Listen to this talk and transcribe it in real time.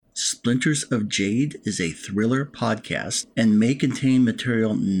Splinters of Jade is a thriller podcast and may contain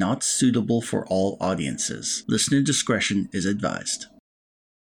material not suitable for all audiences. Listener discretion is advised.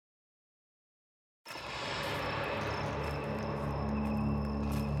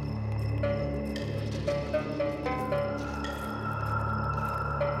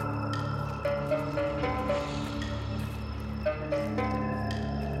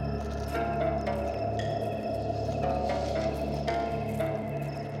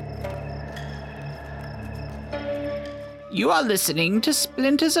 You are listening to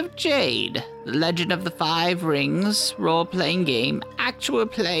Splinters of Jade, the Legend of the Five Rings role-playing game actual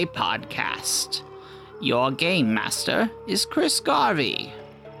play podcast. Your game master is Chris Garvey.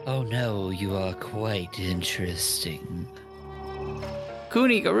 Oh no, you are quite interesting.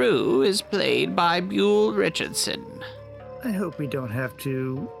 Kunigaru is played by Buell Richardson. I hope we don't have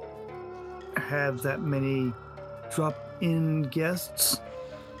to have that many drop-in guests.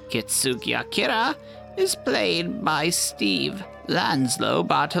 Kitsuki Akira is played by Steve Lanslow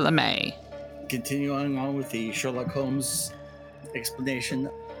Bartolome. Continuing on with the Sherlock Holmes explanation.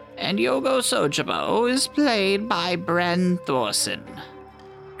 And Yogo Sojibo is played by Bren Thorson.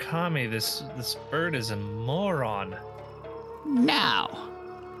 Kami, this bird is a moron. Now,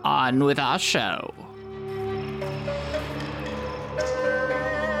 on with our show.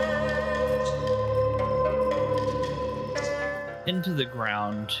 Into the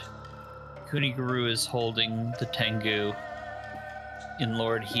ground, Kuniguru is holding the Tengu in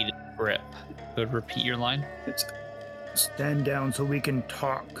Lord Heated grip. Could repeat your line? Stand down so we can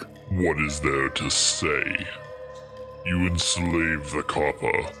talk. What is there to say? You enslave the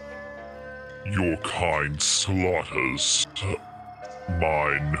copper. Your kind slaughters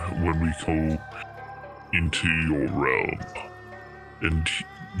mine when we go into your realm. And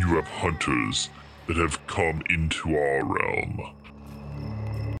you have hunters that have come into our realm.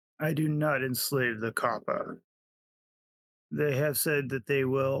 I do not enslave the Kappa. They have said that they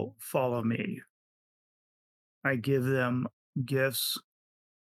will follow me. I give them gifts,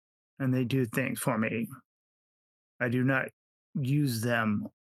 and they do things for me. I do not use them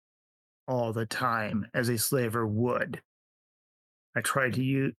all the time as a slaver would. I try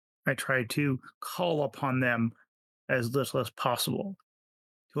to call upon them as little as possible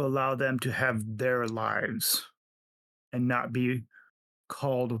to allow them to have their lives and not be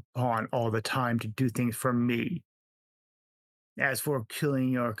called upon all the time to do things for me. As for killing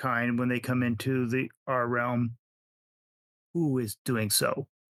your kind when they come into our realm, who is doing so?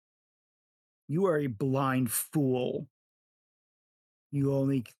 You are a blind fool. You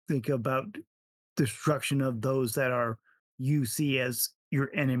only think about destruction of those that you see as your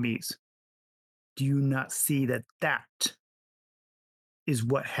enemies. Do you not see that that is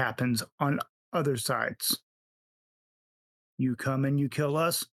what happens on other sides? You come and you kill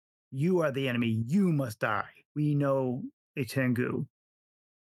us, you are the enemy. You must die. We know a Tengu.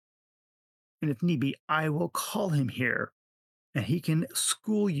 And if need be, I will call him here, and he can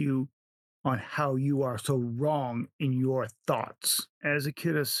school you on how you are so wrong in your thoughts. As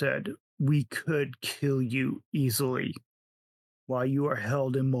Akira said, we could kill you easily while you are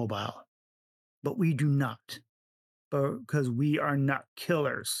held immobile. But we do not, because we are not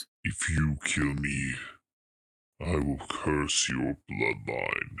killers. If you kill me, I will curse your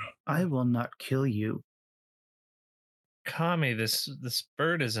bloodline. I will not kill you. Kami, this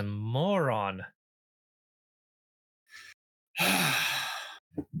bird is a moron.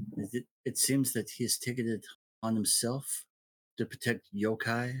 It seems that he has taken it on himself to protect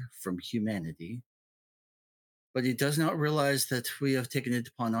yokai from humanity. But he does not realize that we have taken it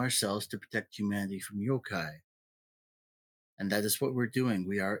upon ourselves to protect humanity from yokai. And that is what we're doing.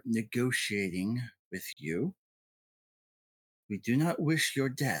 We are negotiating with you. We do not wish your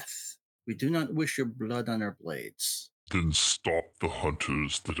death. We do not wish your blood on our blades. Then stop the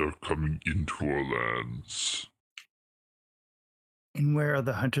hunters that are coming into our lands. And where are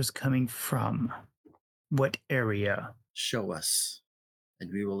the hunters coming from? What area? Show us,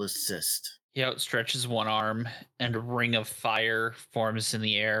 and we will assist. He outstretches one arm, and a ring of fire forms in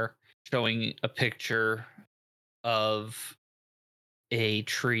the air, showing a picture of a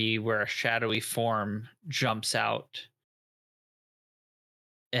tree where a shadowy form jumps out.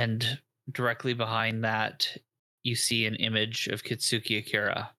 And directly behind that, you see an image of Kitsuki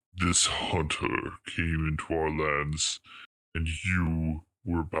Akira. This hunter came into our lands, and you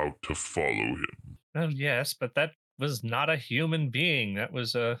were about to follow him. Well, yes, but that was not a human being. That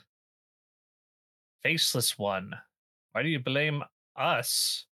was a faceless one. Why do you blame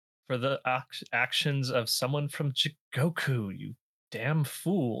us for the actions of someone from Jigoku, you damn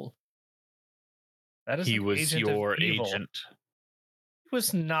fool? That is He was your evil. agent.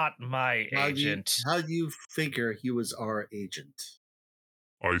 was not my agent. How do you figure he was our agent?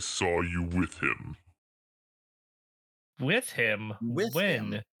 I saw you with him. With him? With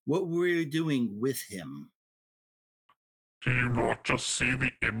when? him? What were you doing with him? Do you not just see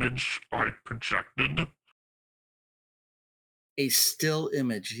the image I projected? A still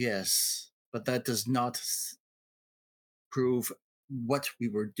image, yes, but that does not prove what we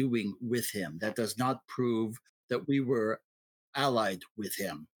were doing with him. That does not prove that we were allied with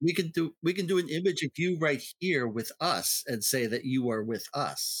him. We can do an image of you right here with us and say that you are with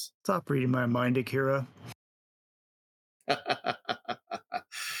us. Stop reading my mind, Akira.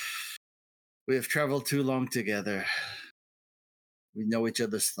 We have traveled too long together. We know each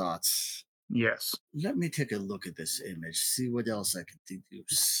other's thoughts. Yes. Let me take a look at this image, see what else I can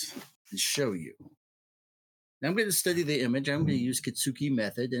deduce and show you. Now I'm going to study the image. I'm going to use Kitsuki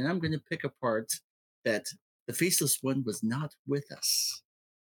method, and I'm going to pick apart that the faceless one was not with us.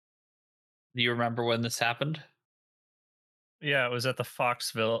 Do you remember when this happened? Yeah, it was at the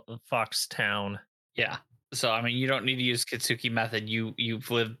Fox Town. Yeah. So I mean, you don't need to use Kitsuki method. You've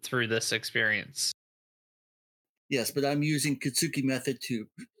lived through this experience. Yes, but I'm using Kitsuki method to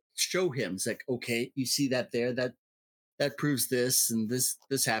show him. It's like, okay, you see that there? That proves this, and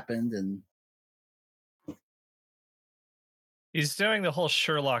this happened, and He's doing the whole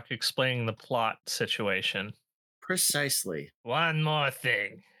Sherlock explaining the plot situation. precisely. One more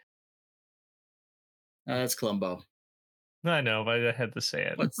thing. That's Columbo. I know, but I had to say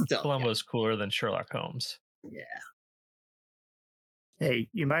it. But still, Columbo's cooler than Sherlock Holmes. yeah. Hey,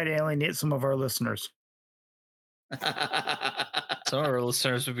 you might alienate some of our listeners. Some of our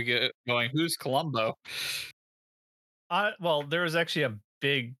listeners would be going, "Who's Columbo?" Well, there was actually a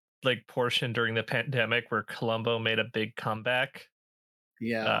big portion during the pandemic where Columbo made a big comeback.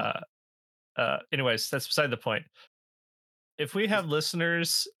 Yeah. Anyways, that's beside the point. If we have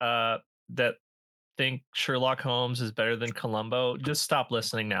listeners that think Sherlock Holmes is better than Columbo, just stop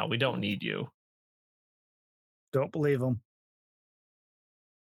listening now. We don't need you. Don't believe them.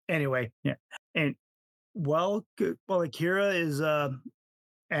 Anyway, yeah. And while Akira is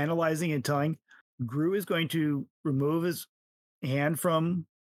analyzing and telling, Gru is going to remove his hand from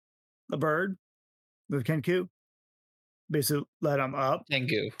the bird, the Kenku, basically let him up.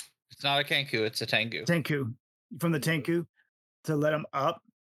 Tengu. It's not a Kenku, it's a Tengu. Tenku, from the Tenku, to let him up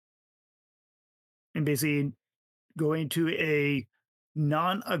and basically go into a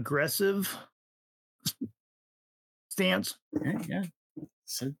non-aggressive stance. Yeah.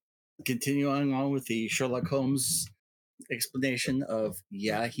 So continuing on with the Sherlock Holmes explanation of,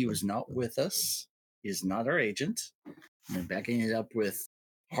 yeah, he was not with us. He is not our agent. And backing it up with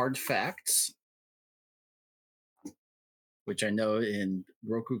hard facts, which I know in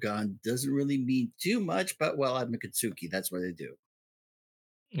Rokugan doesn't really mean too much, but well, I'm a Kitsuki. That's what I do.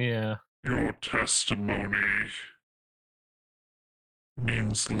 Yeah. Your testimony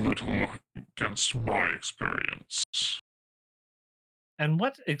means little against my experience. And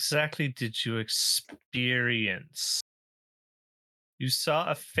what exactly did you experience? You saw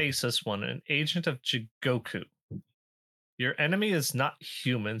a faceless one, an agent of Jigoku. Your enemy is not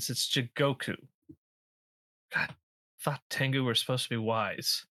humans, it's Jigoku. God, thought Tengu were supposed to be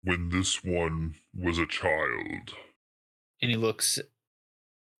wise. When this one was a child, And he looks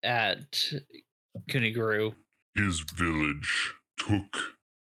at Kuniguru. his village took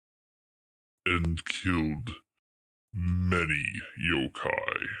and killed many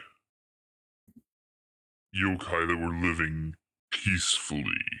yokai. Yokai that were living peacefully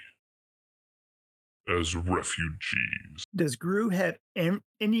as refugees. Does Gru have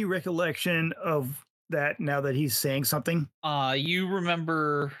any recollection of that now that he's saying something? You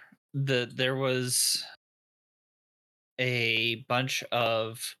remember that there was a bunch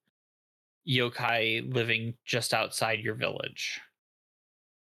of yokai living just outside your village.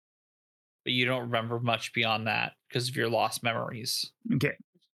 But you don't remember much beyond that because of your lost memories. Okay.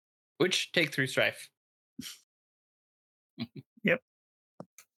 Which take through strife. Yep.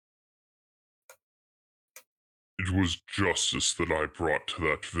 It was justice that I brought to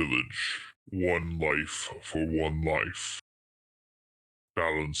that village. One life for one life.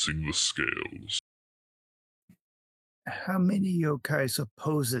 Balancing the scales. How many yokai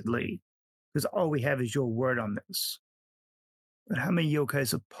supposedly? Because all we have is your word on this. But how many yokai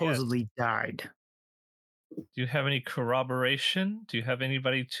supposedly died? Do you have any corroboration? Do you have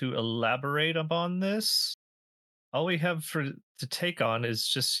anybody to elaborate upon this? All we have to take on is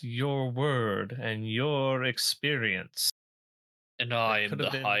just your word and your experience. And I am could the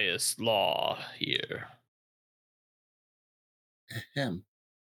have been- highest law here. Him.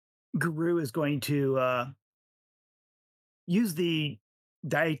 Guru is going to use the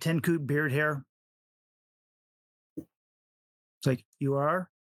Daitenku beard hair. It's like, you are?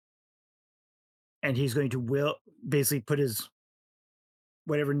 And he's going to basically put his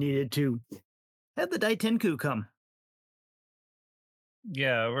whatever needed to have the Daitenku come.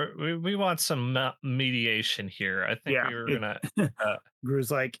 Yeah, we want some mediation here. I think Yeah, we were gonna. Gru's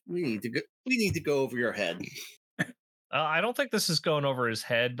like, We need to go over your head. I don't think this is going over his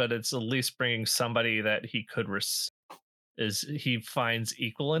head, but it's at least bringing somebody that he could he finds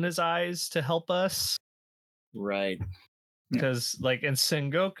equal in his eyes to help us. Right. Because like in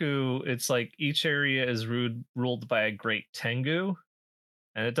Sengoku, it's like each area is ruled by a great Tengu,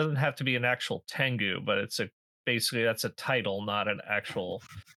 and it doesn't have to be an actual Tengu, but it's basically that's a title, not an actual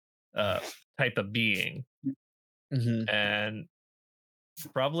type of being. Mm-hmm. And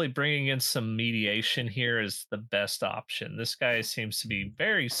probably bringing in some mediation here is the best option. This guy seems to be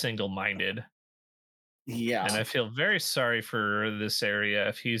very single-minded. Yeah. And I feel very sorry for this area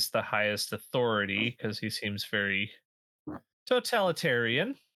if he's the highest authority, because he seems very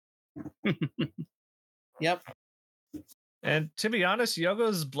totalitarian. Yep. And to be honest,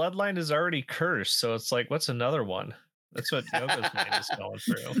 Yogo's bloodline is already cursed, so it's like, what's another one? That's what Yogo's mind is going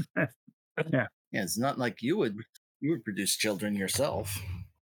through. Yeah, it's not like you would produce children yourself.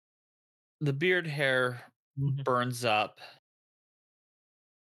 The beard hair burns up,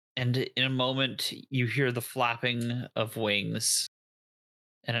 and in a moment you hear the flapping of wings,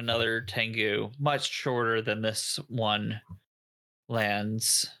 and another Tengu, much shorter than this one,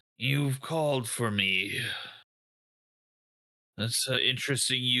 lands. You've called for me. That's an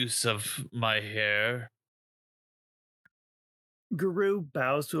interesting use of my hair. Guru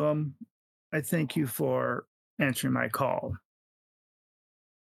bows to him. I thank you for answering my call.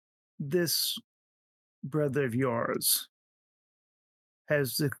 This brother of yours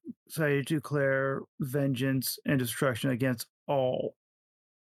has decided to declare vengeance and destruction against all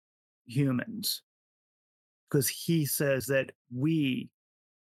humans because he says that we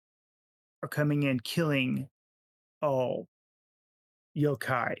are coming in killing all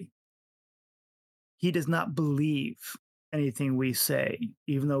yokai. He does not believe anything we say,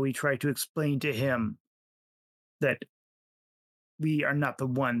 even though we try to explain to him that we are not the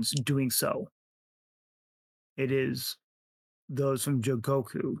ones doing so. It is those from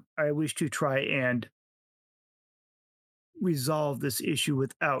Jogoku. I wish to try and resolve this issue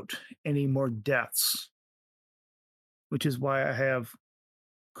without any more deaths, which is why I have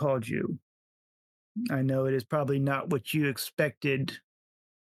called you. I know it is probably not what you expected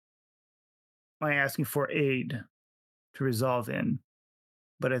my asking for aid to resolve in,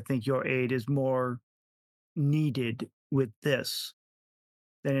 but I think your aid is more needed with this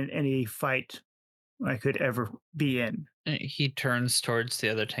than in any fight I could ever be in. He turns towards the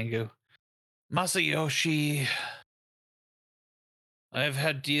other Tengu. Masayoshi, I've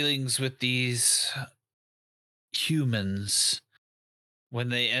had dealings with these humans when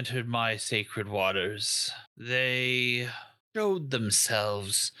they entered my sacred waters. They showed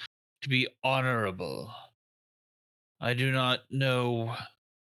themselves to be honorable. I do not know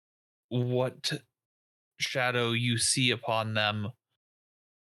what shadow you see upon them,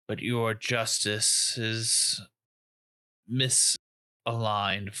 but your justice is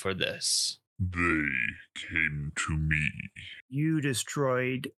misaligned for this. They came to me. You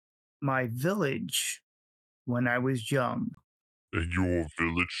destroyed my village when I was young, And your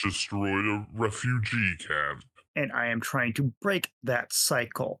village destroyed a refugee camp. and I am trying to break that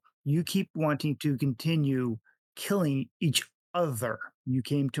cycle. You keep wanting to continue killing each other. You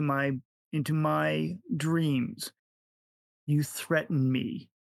came into my dreams. You threaten me.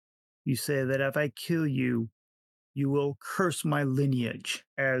 You say that if I kill you, you will curse my lineage.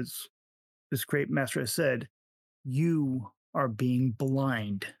 As this great master has said, you are being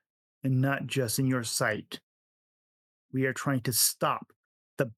blind and not just in your sight. We are trying to stop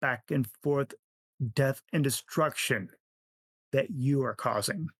the back and forth death and destruction that you are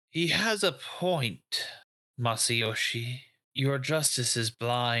causing. He has a point, Masayoshi. Your justice is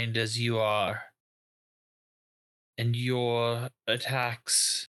blind as you are, and your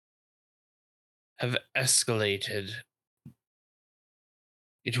attacks have escalated.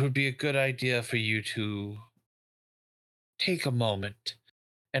 It would be a good idea for you to take a moment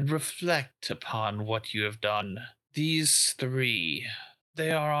and reflect upon what you have done. These three,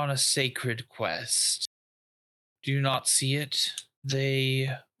 they are on a sacred quest. Do you not see it? They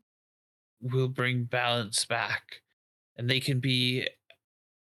will bring balance back, and they can be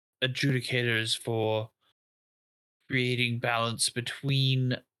adjudicators for creating balance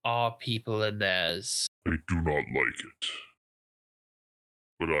between our people and theirs. I do not like it,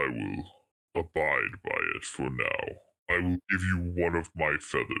 but I will abide by it for now. I will give you one of my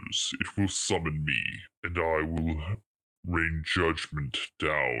feathers. It will summon me, and I will rain judgment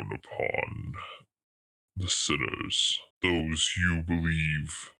down upon the sinners, those you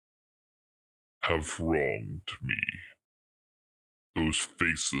believe have wronged me, those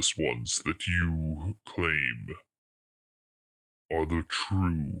faceless ones that you claim are the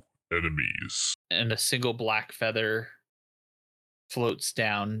true enemies. And a single black feather floats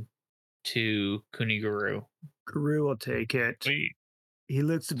down to Kuniguru. Guru will take it. Sweet. He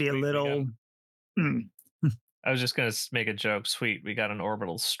looks to be a Sweet, we got little. him. I was just going to make a joke. Sweet, we got an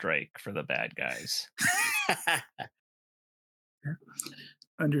orbital strike for the bad guys.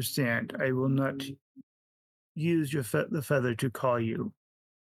 Understand, I will not use the feather to call you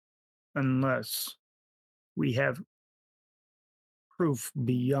unless we have proof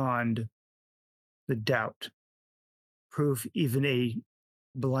beyond the doubt. Proof even a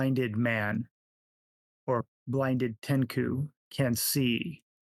blinded man or blinded Tenku can see.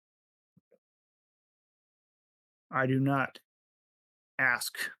 I do not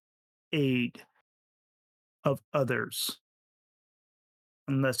ask aid of others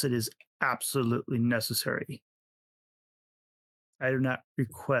unless it is absolutely necessary. I do not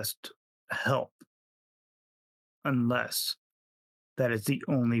request help unless that is the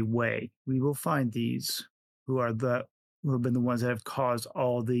only way. We will find these who have been the ones that have caused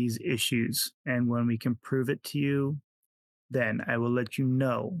all these issues. And when we can prove it to you, then I will let you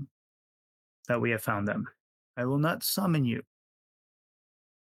know that we have found them. I will not summon you.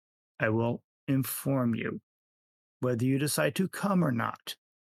 I will inform you. Whether you decide to come or not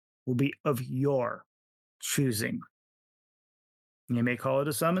will be of your choosing. You may call it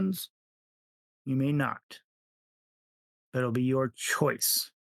a summons. You may not. But it'll be your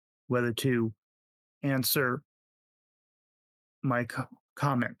choice whether to answer my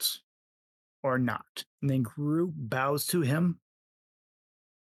comments or not. And then Guru bows to him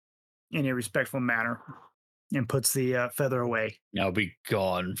in a respectful manner and puts the feather away. Now be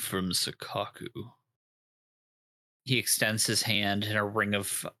gone from Sakaku. He extends his hand, and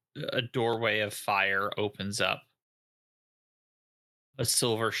a doorway of fire opens up. A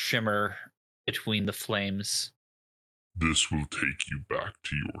silver shimmer between the flames. This will take you back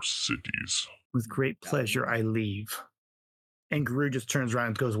to your cities. With great pleasure, I leave. And Guru just turns around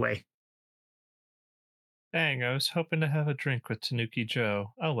and goes away. Dang, I was hoping to have a drink with Tanuki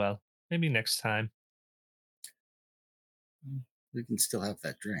Joe. Oh well, maybe next time. We can still have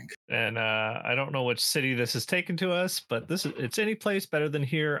that drink. And I don't know which city this is taken to us, but it's any place better than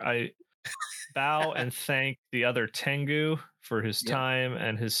here. I bow and thank the other Tengu for his time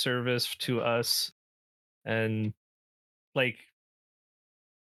and his service to us, and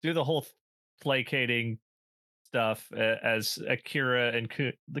do the whole placating stuff as Akira and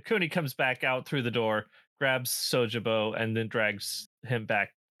the Kuni comes back out through the door, grabs Sojibo, and then drags him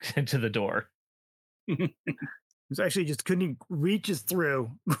back into the door. It's actually just Kuni reaches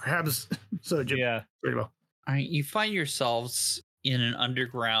through, grabs Sojibo. Yeah. All right, you find yourselves in an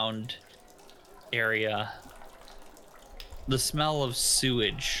underground area. The smell of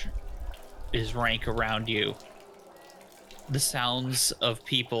sewage is rank around you. The sounds of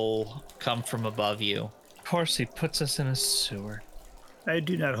people come from above you. Of course, he puts us in a sewer. I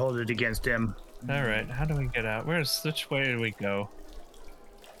do not hold it against him. All right, how do we get out? Which way do we go?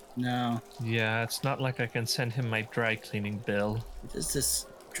 No. Yeah, it's not like I can send him my dry cleaning bill. What is this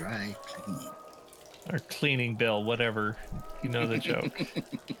dry cleaning? Or cleaning bill, whatever. You know the joke.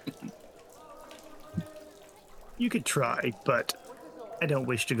 You could try, but I don't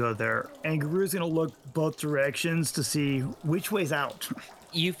wish to go there. And Guru's going to look both directions to see which way's out.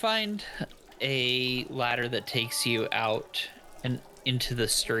 You find a ladder that takes you out and into the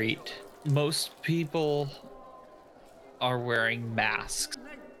street. Most people are wearing masks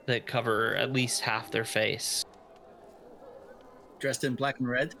that cover at least half their face. Dressed in black and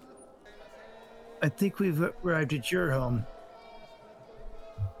red? I think we've arrived at your home.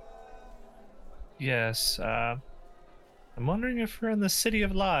 Yes, I'm wondering if we're in the City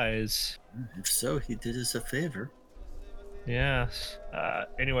of Lies. If so, he did us a favor. Yes.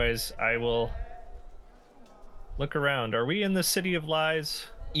 Anyways, I will look around. Are we in the City of Lies?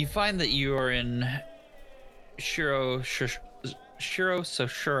 You find that you are in Shiro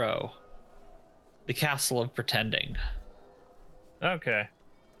Soshiro, the Castle of Pretending. Okay.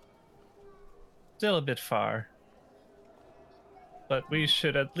 Still a bit far. But we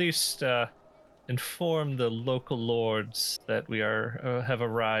should at least inform the local lords that we have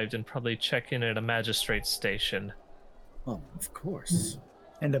arrived and probably check in at a magistrate's station. Oh, of course.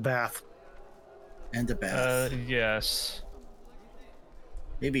 And a bath. And a bath. Yes.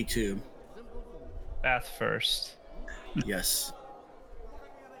 Maybe two. Bath first. Yes.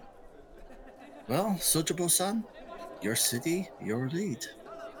 Well, Sojibo-san, your city, your lead.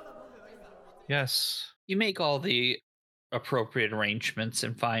 Yes. You make all the appropriate arrangements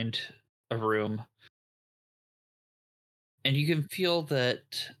and find a room. And you can feel that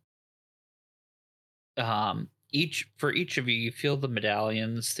each of you, you feel the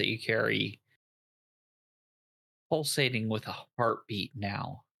medallions that you carry pulsating with a heartbeat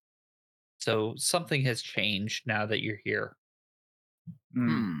now. So something has changed now that you're here.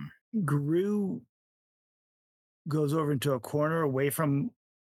 Hmm. Gru goes over into a corner away from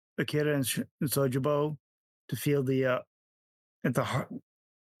Akira and Sojibo to feel the at the heart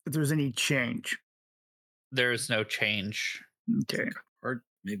if there's any change. There is no change. Okay. Or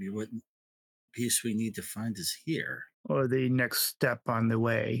maybe what piece we need to find is here. Or the next step on the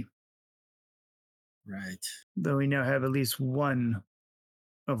way. Right. Though we now have at least one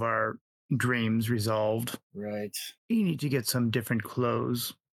of our dreams resolved. Right. You need to get some different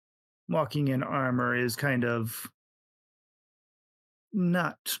clothes. Walking in armor is kind of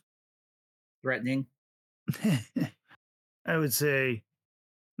not, Threatening. I would say,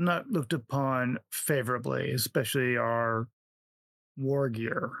 not looked upon favorably, especially our war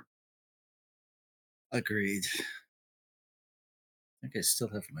gear. Agreed. I think I still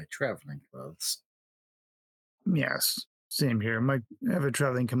have my traveling clothes. Yes, same here. I have a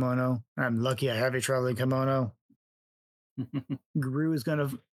traveling kimono. I'm lucky I have a traveling kimono. Guru is gonna,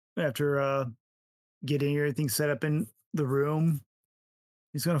 after getting everything set up in the room,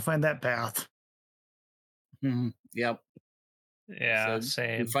 he's gonna find that bath. Yep. Yeah, So we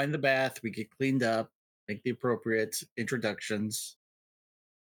same. find the bath, we get cleaned up, make the appropriate introductions.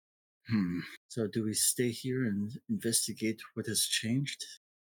 So do we stay here and investigate what has changed?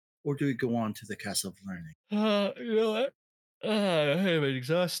 Or do we go on to the Castle of Learning? You know what? I'm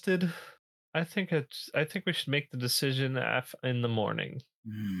exhausted. I think we should make the decision in the morning.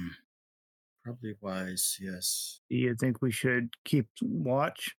 Probably wise, yes. Do you think we should keep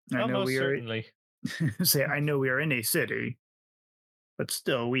watch? I know Almost we are certainly. I know we are in a city, but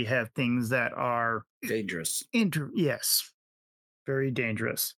still we have things that are Dangerous. yes, very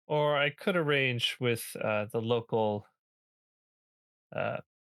dangerous. Or I could arrange with the local. Uh,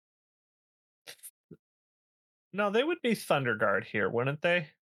 no, they would be Thunder Guard here, wouldn't they?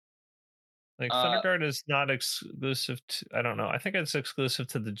 Like Thunder Uh, Guard is not exclusive to. I don't know. I think it's exclusive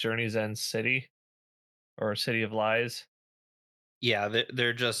to the Journey's End city or City of Lies. yeah,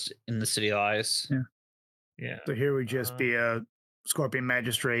 they're just in the city lies. Yeah. Yeah. So here would just be Scorpion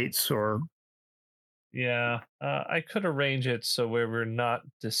Magistrates or Yeah, I could arrange it so where we're not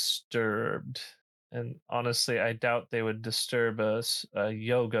disturbed. And honestly, I doubt they would disturb us.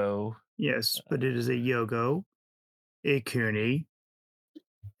 Yogo. yes, but it is a Yogo, a Kuni,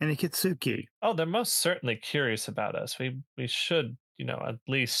 and a Kitsuki. Oh, they're most certainly curious about us. We should, at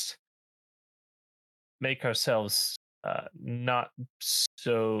least make ourselves not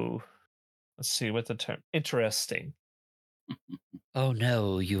so. Let's see what the term interesting. Oh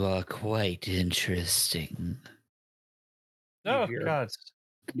no, you are quite interesting. You Oh hear God!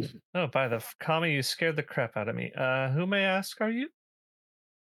 Oh, by the kami, you scared the crap out of me. Who may I ask? Are you?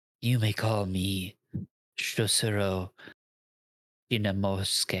 You may call me Shosuro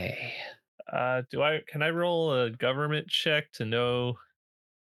Inamosuke. Can I roll a government check to know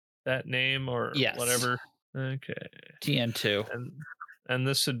that name or yes. whatever? Okay. TN2. And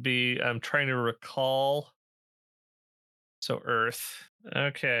this would be I'm trying to recall. So Earth.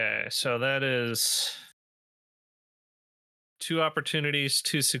 Okay, so that is 2 opportunities,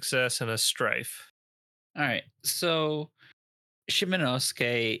 2 success, and a strife. All right. So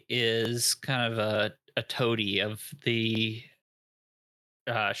Shimanosuke is kind of a toady of the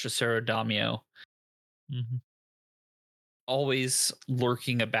Shisoro Damio, Mm-hmm. always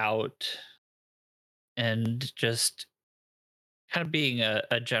lurking about and just kind of being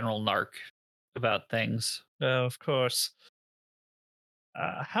a general narc about things. Oh, of course.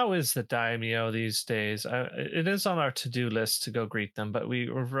 How is the daimyo these days? It is on our to-do list to go greet them, but we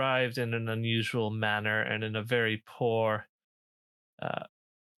arrived in an unusual manner and in a very poor uh,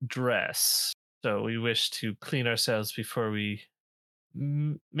 dress. So we wish to clean ourselves before we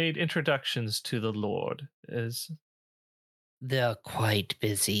made introductions to the Lord. They're quite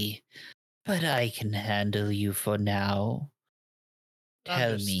busy, but I can handle you for now. Tell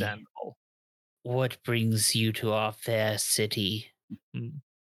me, Understandable. what brings you to our fair city? Mm.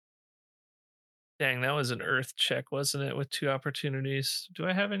 Dang, that was an Earth check, wasn't it? With 2 opportunities. Do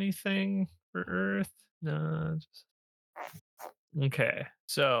I have anything for Earth? No. Okay,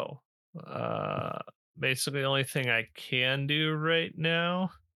 so basically, the only thing I can do right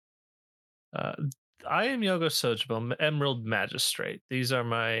now. I am Yogo Sojibo, Emerald Magistrate. These are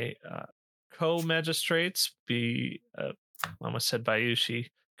my co-magistrates. I almost said Bayushi,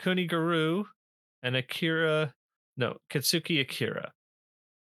 Kuniguru, and Kitsuki Akira.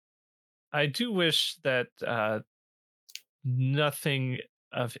 I do wish that nothing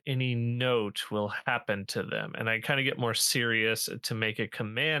of any note will happen to them, and I kind of get more serious to make a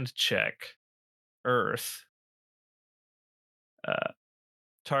command check, Earth,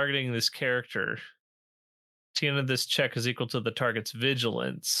 targeting this character. The end of this check is equal to the target's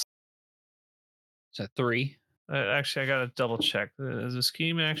vigilance. So 3. Actually, I gotta double check. As a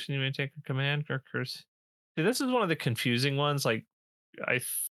scheme action, you may take a command or curse. See, this is one of the confusing ones. Like, I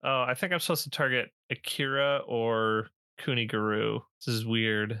think I'm supposed to target Akira or Kuniguru. This is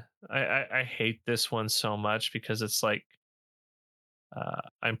weird. I hate this one so much because it's like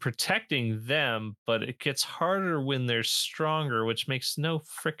I'm protecting them, but it gets harder when they're stronger, which makes no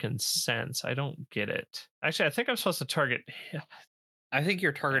freaking sense. I don't get it. Actually, I think I'm supposed to target. I think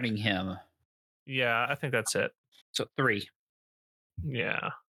you're targeting him. Yeah, I think that's it. So 3.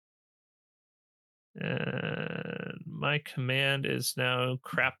 Yeah. And my command is now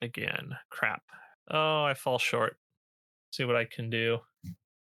crap again. Crap. Oh, I fall short. See what I can do.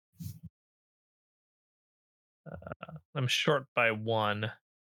 I'm short by 1.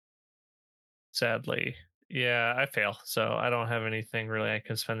 Sadly. Yeah, I fail. So I don't have anything really I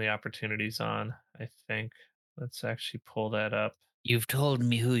can spend the opportunities on, I think. Let's actually pull that up. You've told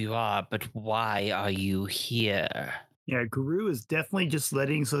me who you are, but why are you here? Yeah, Guru is definitely just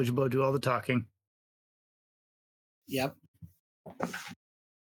letting Sojibo do all the talking. Yep.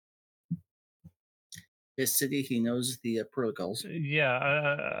 His city, he knows the protocols.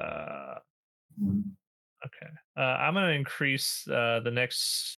 Yeah. Okay. I'm going to increase the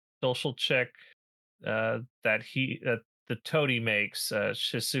next social check that the toady makes,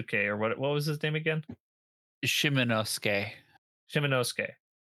 Shisuke, or what was his name again? Shimanosuke. Shimanosuke.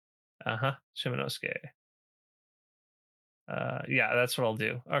 Shimanosuke. Yeah, that's what I'll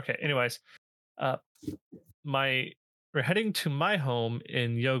do. Okay. Anyways, we're heading to my home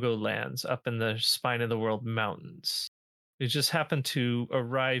in Yogo Lands, up in the Spine of the World Mountains. We just happened to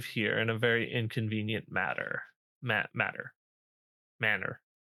arrive here in a very inconvenient manner. That's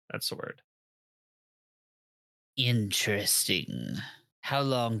the word. Interesting. How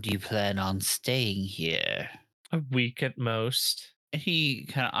long do you plan on staying here? A week at most. And he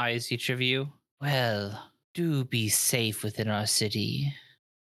kind of eyes each of you. Well, do be safe within our city.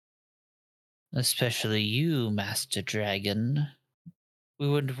 Especially you, Master Dragon. We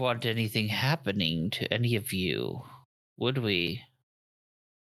wouldn't want anything happening to any of you, would we?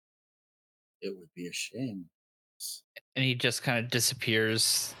 It would be a shame. And he just kind of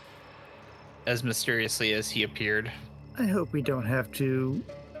disappears as mysteriously as he appeared. I hope we don't have to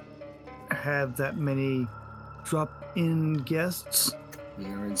have that many drop-in guests. We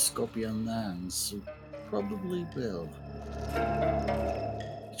are in Scorpion lands, so probably will.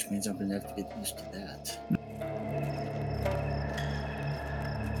 Which means I'm gonna have to get used to that.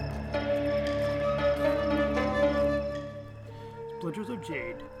 Splinters of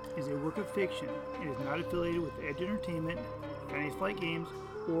Jade is a work of fiction and is not affiliated with Edge Entertainment, Fantasy Flight Games,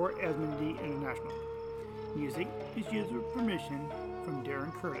 or Asmodee International. Music is used with permission from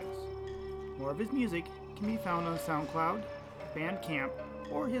Darren Curtis. More of his music can be found on SoundCloud, Bandcamp,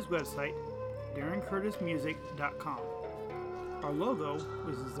 or his website, DarrenCurtisMusic.com. Our logo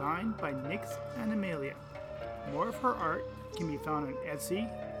was designed by Nyx and Amelia. More of her art can be found on Etsy.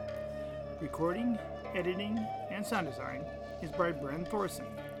 Recording, editing, and sound design is by Bren Thorson.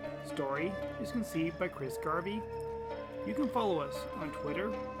 Story is conceived by Chris Garvey. You can follow us on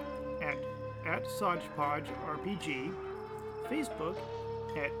Twitter at SodgepodgeRPG, Facebook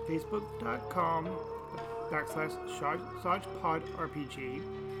at facebook.com/SodgepodRPG,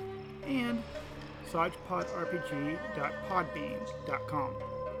 and SodgepodRPG.podbean.com.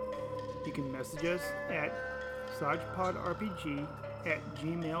 You can message us at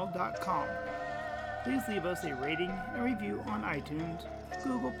SodgepodRPG@gmail.com. Please leave us a rating and review on iTunes,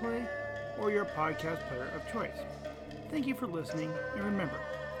 Google Play, or your podcast player of choice. Thank you for listening, and remember,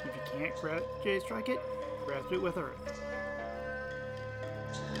 if you can't J-strike it, grasp it with Earth.